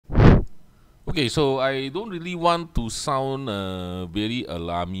Okay, so I don't really want to sound very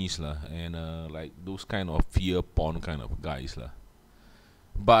alarmist lah, and like those kind of fear porn kind of guys lah.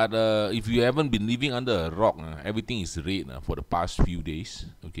 But if you haven't been living under a rock, everything is red for the past few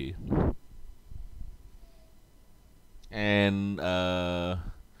days. Okay, and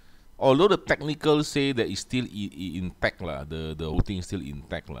although the technicals say that it's still intact lah, the whole thing is still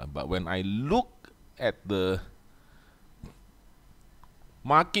intact lah. But when I look at the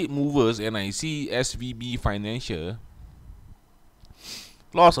market movers and I see SVB Financial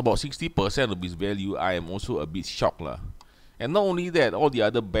lost about 60% of its value, I am also a bit shocked lah. And not only that, all the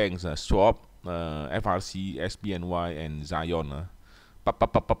other banks, Schwab, FRC, SBNY, and Zion,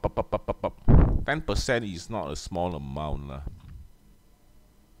 10% is not a small amount lah.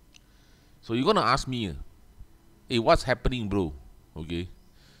 So you're gonna ask me, hey, what's happening, bro? Okay.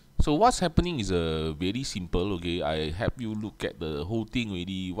 So what's happening is very simple. Okay, I help you look at the whole thing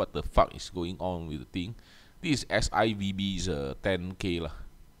already. What the fuck is going on with the thing? This SIVB is 10K lah.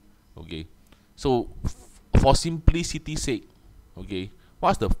 Okay, so for simplicity's sake, okay,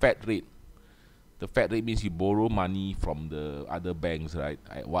 what's the Fed rate? The Fed rate means you borrow money from the other banks, right?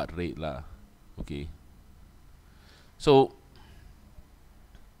 At what rate lah? Okay. So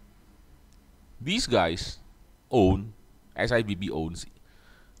these guys own, SIVB owns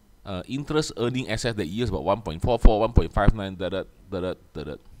interest earning assets that yields about 1.44, 1.59,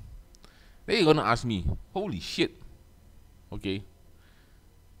 Then you're gonna ask me, holy shit, okay,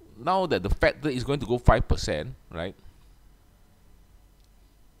 now that the Fed rate is going to go 5%, right,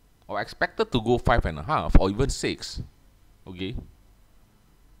 or expected to go 5.5 or even 6, okay,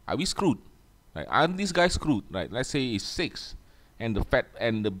 are we screwed? Right? Aren't these guys screwed? Right? Let's say it's 6, and the Fed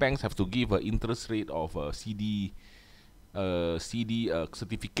and the banks have to give an interest rate of CD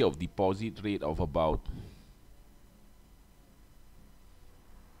certificate of deposit rate of about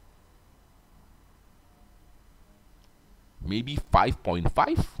maybe 5.5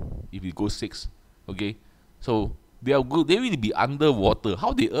 if it goes 6. Okay, so they are good. They will be underwater.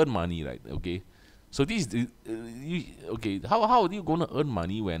 How they earn money, right? Okay, so this is okay. How are you gonna earn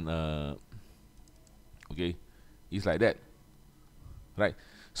money when okay, it's like that, right?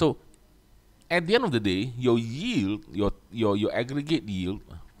 So at the end of the day, your yield, your aggregate yield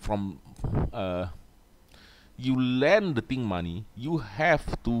from you lend the thing money, you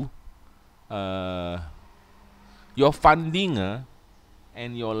have to your funding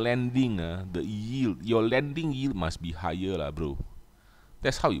and your lending the yield, your lending yield must be higher lah, bro.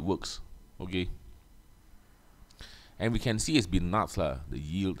 That's how it works. Okay, and we can see it's been nuts lah. The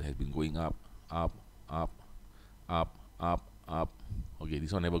yield has been going up, up, up, up, up, up. Okay,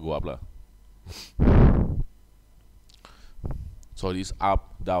 this one never go up lah. So this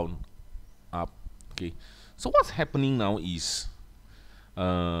up, down, up. Okay, so what's happening now is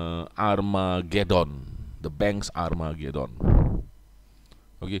Armageddon, the bank's Armageddon.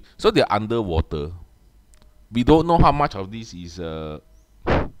 Okay, so they're underwater. We don't know how much of this is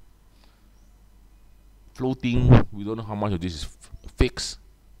floating. We don't know how much of this is fixed.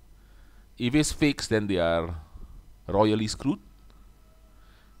 If it's fixed, then they are royally screwed.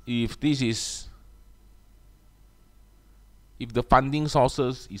 If this is, if the funding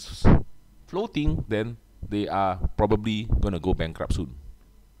sources is floating, then they are probably gonna go bankrupt soon,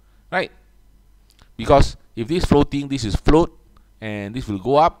 right? Because if this floating, this is float, and this will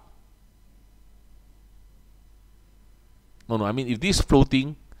go up. No, I mean if this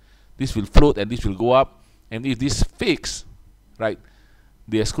floating, this will float and this will go up, and if this fixed, right,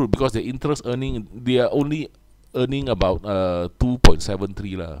 they are screwed because the interest earning, they are only earning about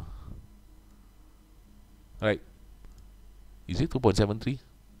 2.73 lah, right? Is it 2.73?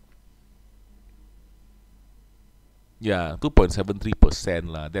 Yeah, 2.73%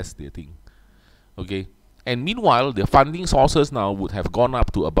 lah. That's the thing. Okay, and meanwhile, the funding sources now would have gone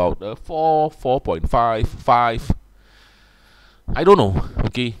up to about 4.5, 5. I don't know.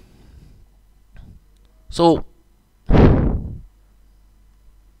 Okay, so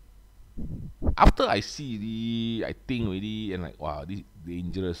after I see I think already, and like, wow, this is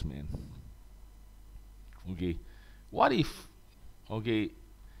dangerous, man. Okay, what if, okay,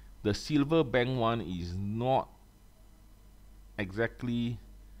 the silver bank one is not exactly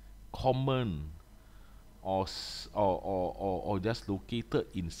common or just located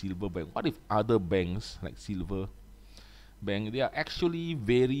in silver bank? What if other banks like silver bank, they are actually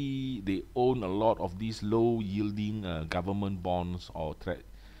they own a lot of these low yielding government bonds or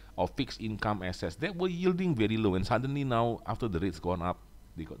fixed income assets that were yielding very low, and suddenly now after the rates gone up,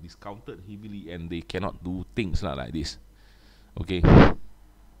 they got discounted heavily and they cannot do things like this. Okay,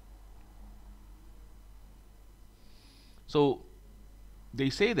 so they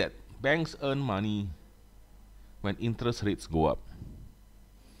say that banks earn money when interest rates go up.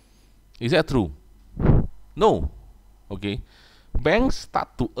 Is that true? No. Okay. Banks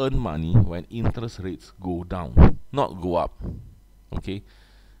start to earn money when interest rates go down, not go up. Okay.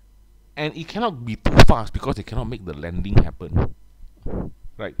 And it cannot be too fast because they cannot make the lending happen.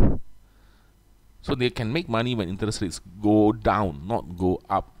 Right. So they can make money when interest rates go down, not go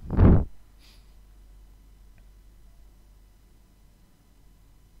up.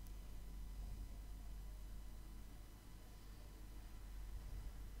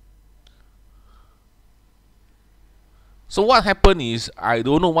 So what happened is, I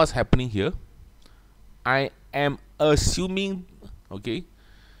don't know what's happening here. I am assuming, okay,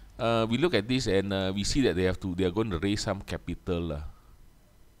 we look at this and we see that they are going to raise some capital.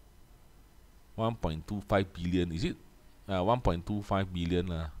 1.25 billion, is it? 1.25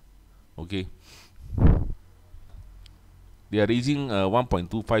 billion. Okay. They are raising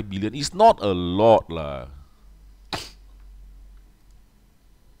 1.25 billion. It's not a lot lah.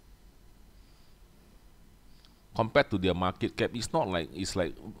 Compared to their market cap, it's not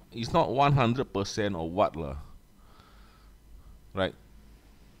 100% or what lah. Right?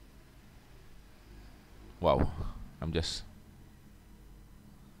 Wow.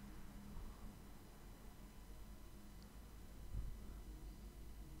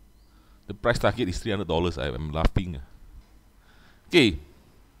 The price target is $300. I'm laughing. Okay.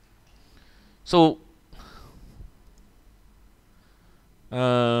 So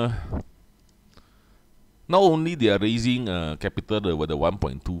not only they are raising capital with the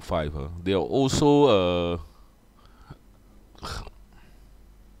 1.25, they are also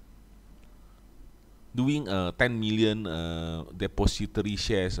doing 10 million depository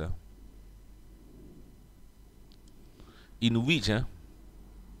shares, in which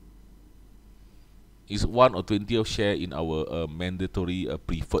is 1 or 20th share in our mandatory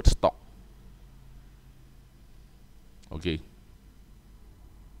preferred stock. Okay.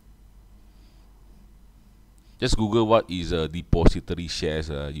 Just Google what is depository shares.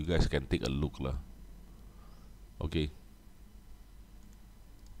 You guys can take a look lah. Okay.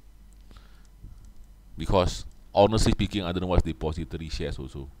 Because honestly speaking, I don't know what's depository shares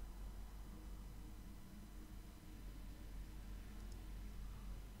also.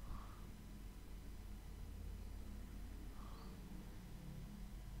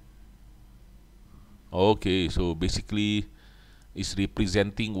 Okay, so basically it's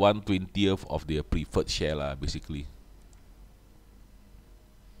representing 1/20th of their preferred share lah, basically.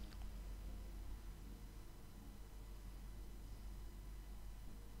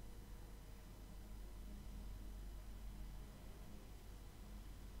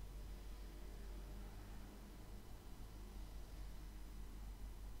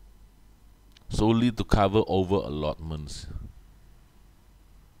 Solely to cover over allotments.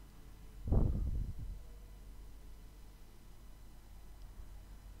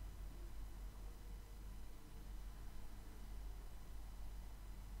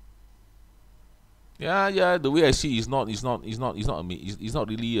 Yeah. The way I see it's not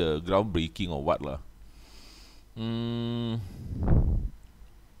really groundbreaking or what lah.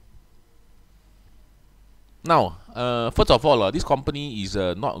 Now, first of all, this company is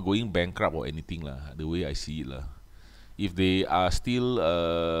not going bankrupt or anything lah. The way I see it lah. If they are still,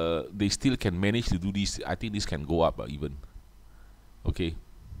 they still can manage to do this. I think this can go up even. Okay.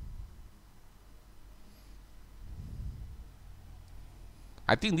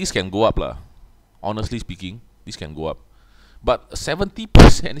 I think this can go up lah. Honestly speaking, this can go up. But 70%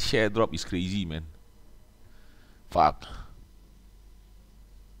 share drop is crazy, man. Fuck.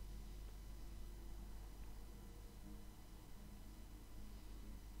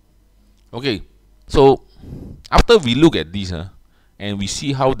 Okay, so after we look at this, and we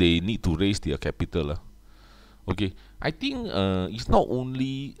see how they need to raise their capital, okay, I think it's not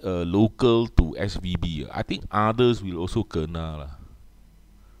only local to SVB. I think others will also kena lah.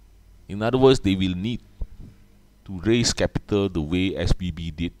 In other words, they will need to raise capital the way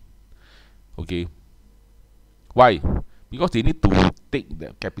SVB did. Okay. Why? Because they need to take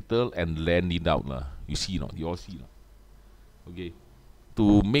the capital and lend it out lah. You see not? You all see not? Okay.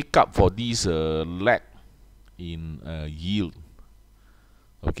 To make up for this lack in yield.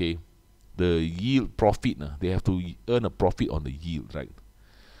 Okay. The yield profit, they have to earn a profit on the yield, right?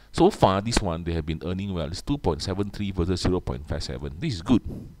 So far, this one they have been earning well. It's 2.73 versus 0.57. This is good.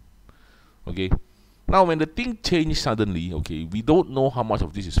 Okay. Now, when the thing changed suddenly, okay, we don't know how much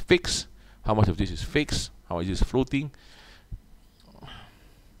of this is fixed, how much of this is fixed, how much is floating.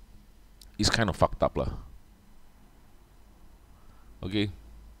 It's kind of fucked up lah. Okay.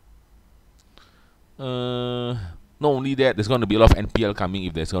 Not only that, there's going to be a lot of NPL coming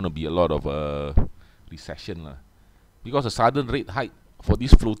if there's going to be a lot of recession lah. Because a sudden rate hike for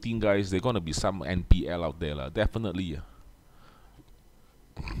these floating guys, there's going to be some NPL out there lah. Definitely.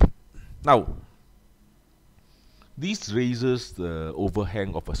 Now, this raises the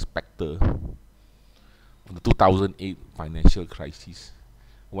overhang of a Spectre of the 2008 financial crisis,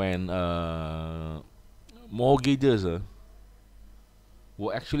 when mortgages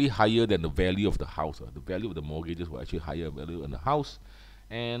were actually higher than the value of the house. The value of the mortgages were actually higher value than the house,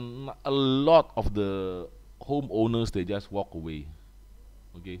 and a lot of the homeowners, they just walk away.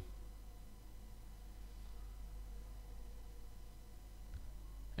 Okay.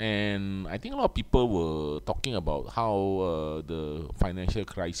 And I think a lot of people were talking about how the financial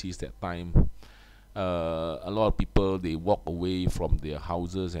crisis that time, a lot of people, they walk away from their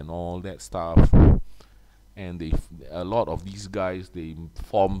houses and all that stuff, and a lot of these guys, they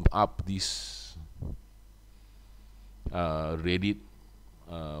form up this Reddit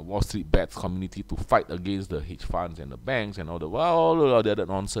Wall Street Bets community to fight against the hedge funds and the banks and all the other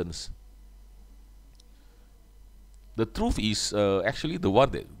nonsense. The truth is, actually, the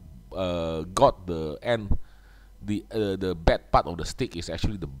one that got the bad part of the stick is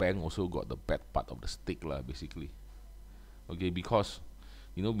actually the bank also got the bad part of the stick lah, basically. Okay, because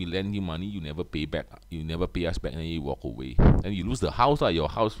we lend you money, you never pay back, you never pay us back, and you walk away, and you lose the house lah. Your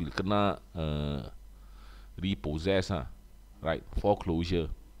house will kena repossess right? Foreclosure.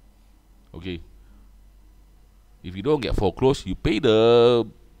 Okay. If you don't get foreclosed, you pay the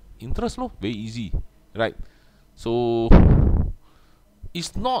interest loh. Very easy, right? So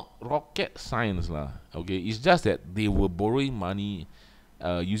it's not rocket science lah. Okay, it's just that they were borrowing money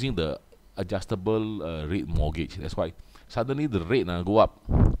using the adjustable rate mortgage. That's why suddenly the rate go up,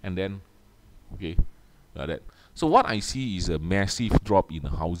 and then okay, like that. So what I see is a massive drop in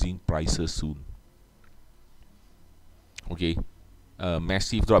housing prices soon. Okay,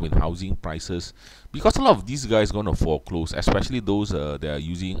 massive drop in housing prices because a lot of these guys gonna foreclose, especially those that are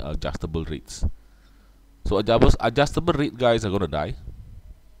using adjustable rates. So adjustable rate guys are gonna die.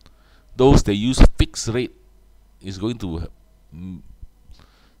 Those that use fixed rate is going to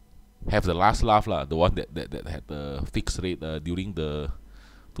have the last laugh lah. The one that had the fixed rate during the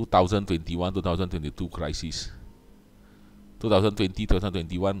 2021-2022 crisis.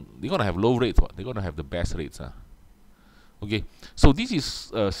 2020-2021, they're gonna have low rates. They're gonna have the best rates. Okay, so this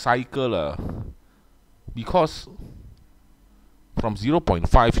is a cycle because from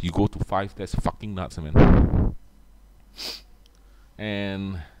 0.5 you go to 5. That's fucking nuts, man.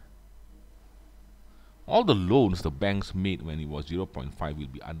 And all the loans the banks made when it was 0.5 will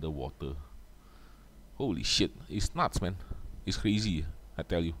be underwater. Holy shit, it's nuts, man. It's crazy, I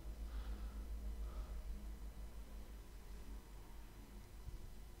tell you.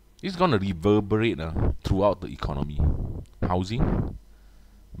 It's gonna reverberate throughout the economy. Housing,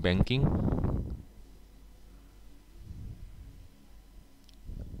 banking,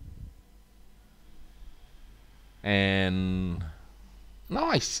 and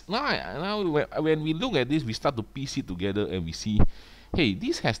now when we look at this, we start to piece it together, and we see, hey,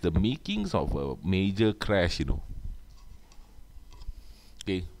 this has the makings of a major crash,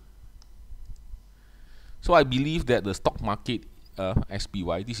 Okay. So I believe that the stock market,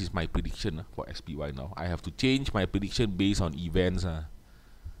 SPY, this is my prediction for SPY now. I have to change my prediction based on events.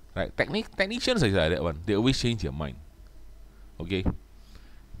 Right? Technicians is like that one. They always change their mind. Okay.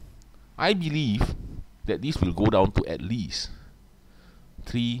 I believe that this will go down to at least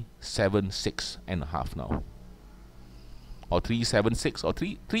 376.5 now, or 376, or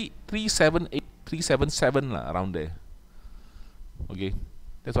 378, 377 around there. Okay,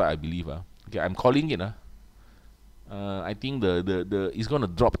 that's what I believe. Okay, I'm calling it. I think the it's gonna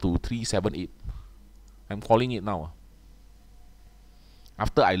drop to 378. I'm calling it now.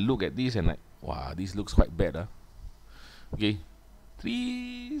 After I look at this and like, wow, this looks quite bad. Okay,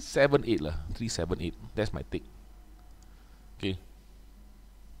 378 378. That's my take. Okay.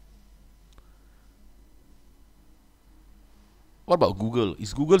 What about Google?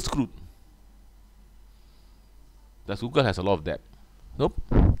 Is Google screwed? Does Google has a lot of debt? Nope.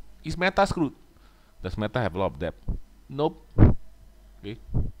 Is Meta screwed? Does Meta have a lot of debt? Nope. Okay.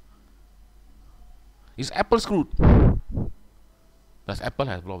 Is Apple screwed? Does Apple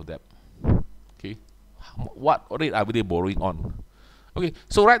have a lot of debt? Okay. What rate are they borrowing on? Okay.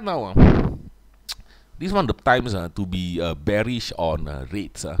 So right now, this is one of the times to be bearish on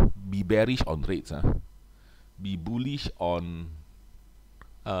rates. Be bearish on rates. Be bullish on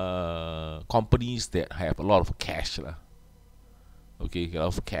companies that have a lot of cash. Okay, a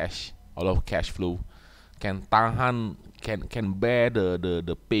lot of cash, a lot of cash flow, can tahan, can bear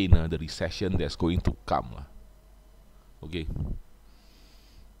the pain, the recession that's going to come. Okay.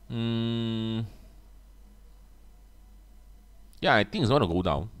 Yeah, I think it's gonna go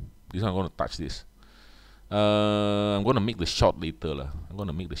down. This one I'm gonna touch this. I'm gonna make the short later lah. I'm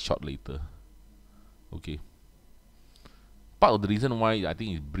gonna make the short later. Okay. Part of the reason why I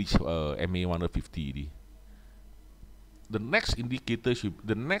think it breached MA 150 already. The next indicator should,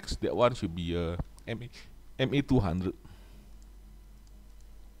 the next that one should be MA 200.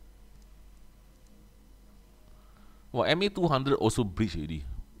 Well, MA 200 also breached already.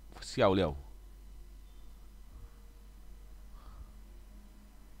 Xiao liao.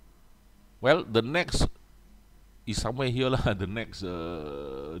 Well, the next is somewhere here lah. The next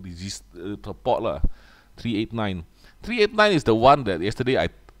support lah, 389. 389 is the one that yesterday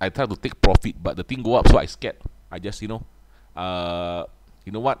I tried to take profit, but the thing go up, so I scared. I just you know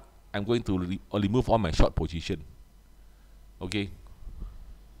what? I'm going to remove all my short position. Okay.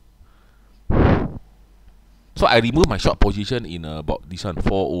 So I remove my short position in about this one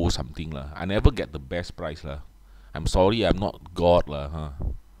 40 something lah. I never get the best price lah. I'm sorry, I'm not God lah. Huh?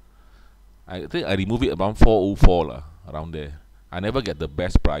 I think I remove it around 404 lah, around there. I never get the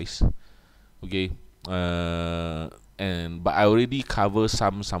best price. Okay. But I already cover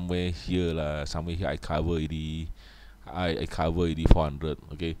somewhere here lah. Somewhere here I cover already. I cover already 400.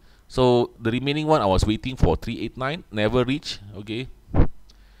 Okay. So the remaining one I was waiting for 389, never reach. Okay.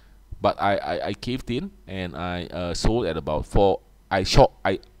 But I caved in and I sold at about 4. I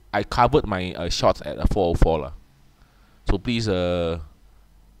covered my shorts at 404 lah. So please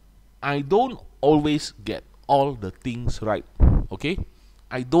I don't always get all the things right. Okay,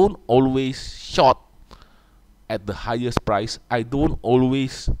 I don't always short at the highest price. I don't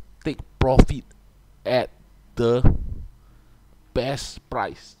always take profit at the best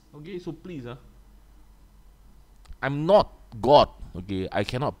price. Okay, so please I'm not God. Okay, I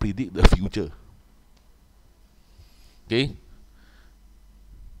cannot predict the future. Okay.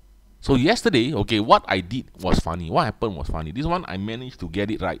 So yesterday, okay, what I did was funny. What happened was funny. This one I managed to get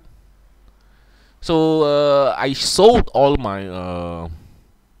it right. So I sold all my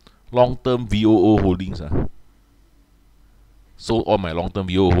long-term VOO holdings. Sold all my long-term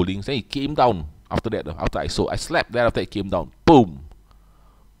VOO holdings. Then it came down after that. After I sold, I slept there. After it came down, boom.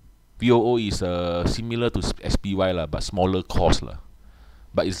 VOO is similar to SPY lah, but smaller cost lah.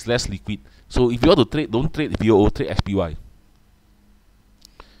 But it's less liquid. So if you want to trade, don't trade VOO, trade SPY.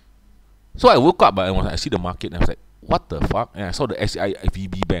 So I woke up, but I see the market and I was like, what the fuck? And I saw the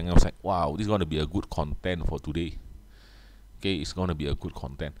SIVB bank. I was like, wow, this is gonna be a good content for today. Okay, it's gonna be a good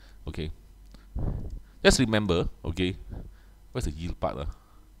content. Okay. Just remember, okay, where's the yield part?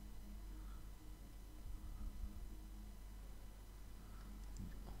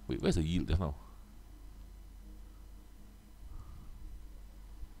 Wait, where's the yield just now?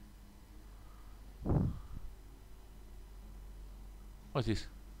 What's this?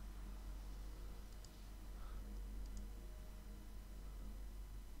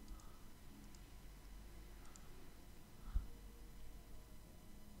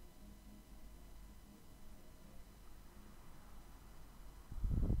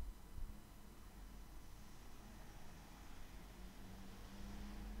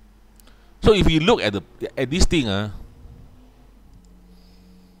 So if you look at this thing,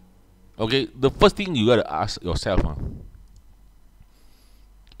 okay, the first thing you gotta ask yourself,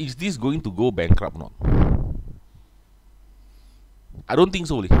 is this going to go bankrupt or not? I don't think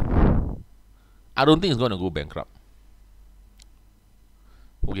so, Lee. I don't think it's gonna go bankrupt.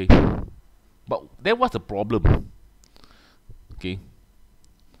 Okay, but then what's the problem? Okay,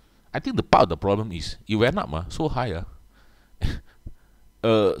 I think the part of the problem is it went up so high.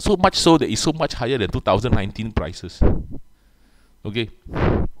 So much so that it's so much higher than 2019 prices. Okay.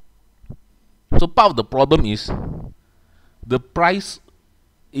 So part of the problem is the price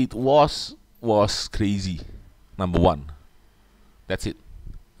it was crazy. Number one. That's it.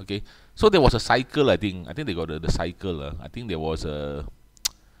 Okay. So there was a cycle, I think. I think they got the cycle. I think there was a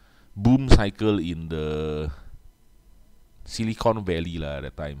boom cycle in the Silicon Valley at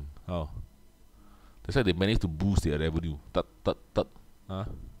that time. Oh. That's why they managed to boost their revenue.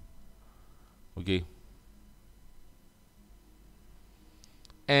 Okay.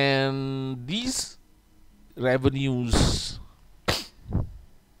 And these revenues,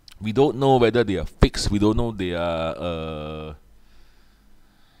 we don't know whether they are fixed. We don't know they are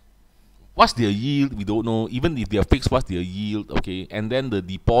what's their yield. We don't know. Even if they are fixed, what's their yield? Okay. And then the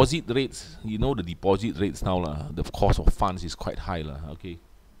deposit rates. You know the deposit rates now the cost of funds is quite high okay.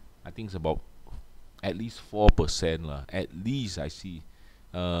 I think it's about at least 4% At least I see.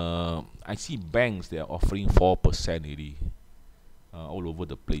 I see banks they are offering 4% already, all over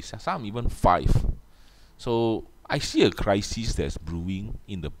the place. Some even 5. So I see a crisis that's brewing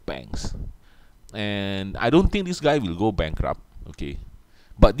in the banks, and I don't think this guy will go bankrupt. Okay,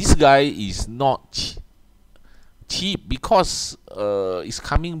 but this guy is not cheap because it's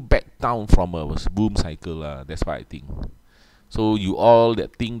coming back down from a boom cycle. That's what I think. So you all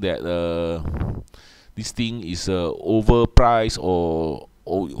that think that this thing is overpriced, or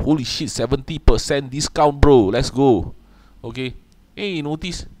holy shit, 70% discount, bro, let's go. Okay, hey,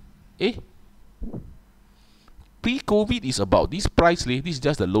 notice, eh, pre-COVID is about this price, leh. This is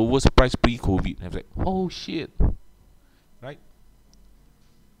just the lowest price pre-COVID. I was like, oh shit, right?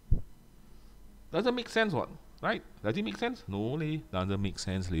 Doesn't make sense, what? Right? Does it make sense? No, leh. Doesn't make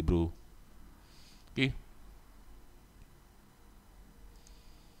sense, leh, bro. Okay.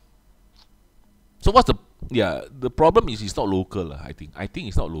 So what's the problem is it's not local, I think. I think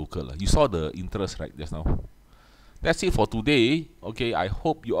it's not local. You saw the interest, right, just now. That's it for today. Okay, I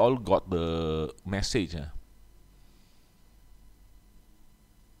hope you all got the message.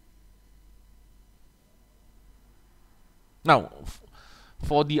 Now,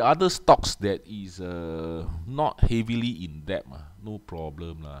 for the other stocks that is not heavily in debt, no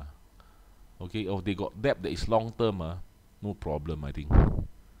problem lah. Okay, if they got debt that is long term, no problem, I think.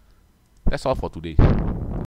 That's all for today.